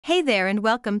Hey there and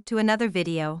welcome to another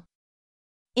video.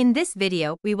 In this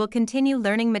video, we will continue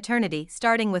learning maternity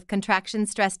starting with contraction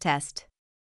stress test.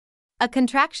 A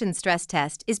contraction stress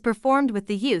test is performed with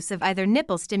the use of either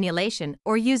nipple stimulation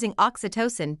or using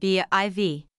oxytocin via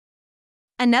IV.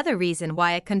 Another reason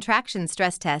why a contraction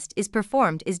stress test is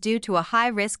performed is due to a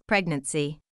high-risk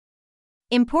pregnancy.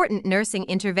 Important nursing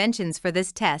interventions for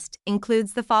this test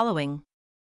includes the following.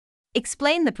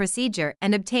 Explain the procedure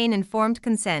and obtain informed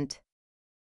consent.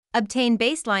 Obtain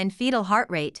baseline fetal heart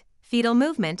rate, fetal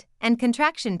movement, and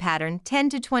contraction pattern 10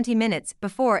 to 20 minutes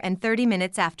before and 30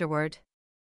 minutes afterward.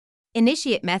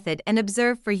 Initiate method and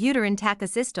observe for uterine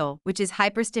tachysystole, which is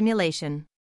hyperstimulation.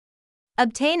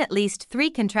 Obtain at least 3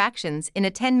 contractions in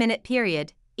a 10-minute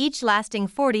period, each lasting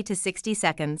 40 to 60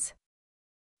 seconds.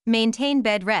 Maintain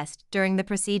bed rest during the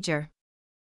procedure.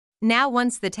 Now,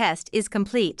 once the test is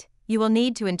complete, you will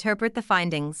need to interpret the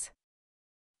findings.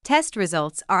 Test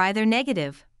results are either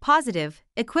negative, positive,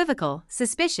 equivocal,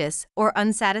 suspicious, or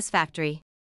unsatisfactory.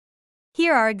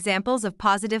 Here are examples of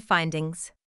positive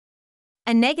findings.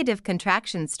 A negative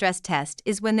contraction stress test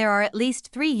is when there are at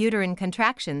least 3 uterine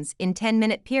contractions in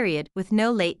 10-minute period with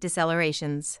no late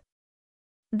decelerations.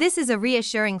 This is a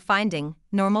reassuring finding,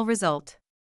 normal result.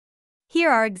 Here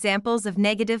are examples of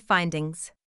negative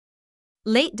findings.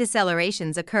 Late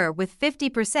decelerations occur with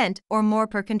 50% or more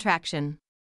per contraction.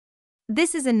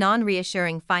 This is a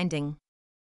non-reassuring finding.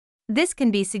 This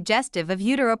can be suggestive of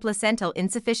uteroplacental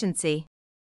insufficiency.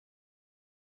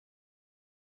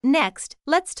 Next,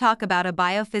 let's talk about a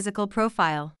biophysical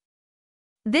profile.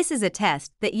 This is a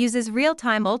test that uses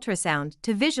real-time ultrasound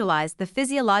to visualize the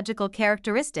physiological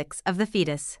characteristics of the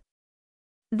fetus.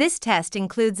 This test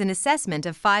includes an assessment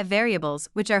of 5 variables,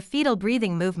 which are fetal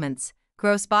breathing movements,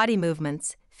 gross body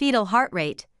movements, fetal heart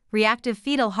rate, reactive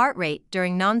fetal heart rate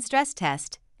during non-stress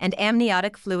test, and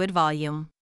amniotic fluid volume.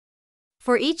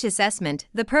 For each assessment,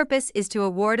 the purpose is to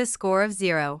award a score of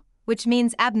 0, which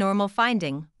means abnormal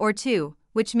finding, or 2,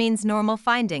 which means normal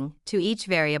finding, to each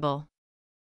variable.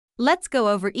 Let's go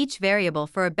over each variable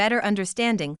for a better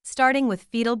understanding, starting with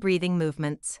fetal breathing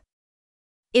movements.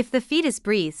 If the fetus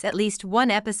breathes at least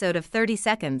 1 episode of 30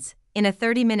 seconds, in a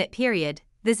 30-minute period,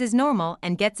 this is normal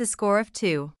and gets a score of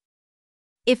 2.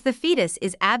 If the fetus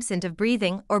is absent of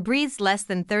breathing or breathes less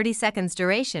than 30 seconds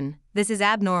duration, this is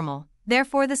abnormal,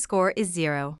 therefore the score is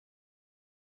 0.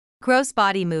 Gross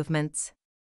body movements.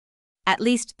 At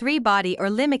least 3 body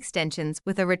or limb extensions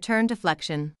with a return to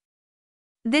flexion.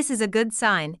 This is a good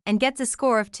sign and gets a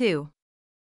score of 2.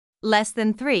 Less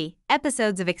than 3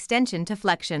 episodes of extension to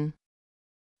flexion.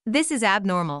 This is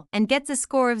abnormal and gets a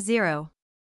score of 0.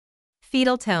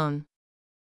 Fetal tone.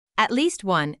 At least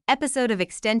 1 episode of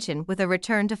extension with a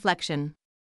return to flexion.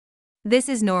 This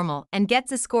is normal and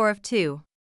gets a score of 2.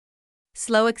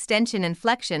 Slow extension and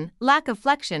flexion, lack of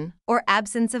flexion, or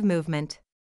absence of movement.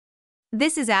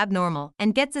 This is abnormal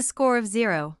and gets a score of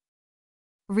 0.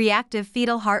 Reactive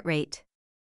fetal heart rate.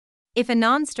 If a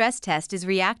non-stress test is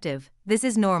reactive, this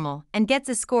is normal and gets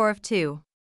a score of 2.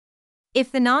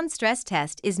 If the non-stress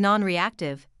test is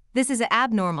non-reactive, this is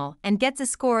abnormal and gets a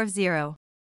score of 0.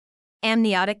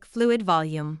 Amniotic fluid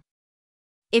volume.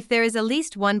 If there is at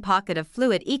least 1 pocket of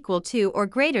fluid equal to or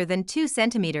greater than 2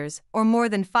 centimeters or more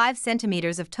than 5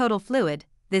 centimeters of total fluid,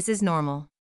 this is normal.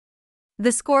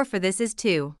 The score for this is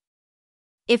 2.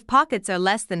 If pockets are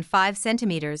less than 5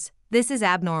 centimeters, this is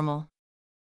abnormal.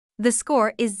 The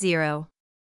score is 0.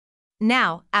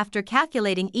 Now, after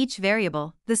calculating each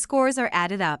variable, the scores are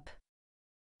added up.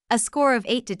 A score of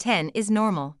 8 to 10 is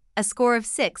normal, a score of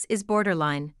 6 is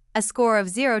borderline, a score of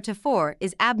 0 to 4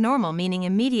 is abnormal, meaning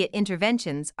immediate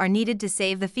interventions are needed to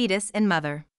save the fetus and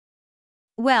mother.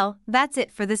 Well, that's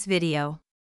it for this video.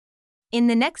 In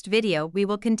the next video, we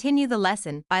will continue the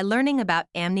lesson by learning about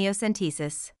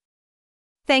amniocentesis.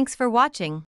 Thanks for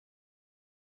watching.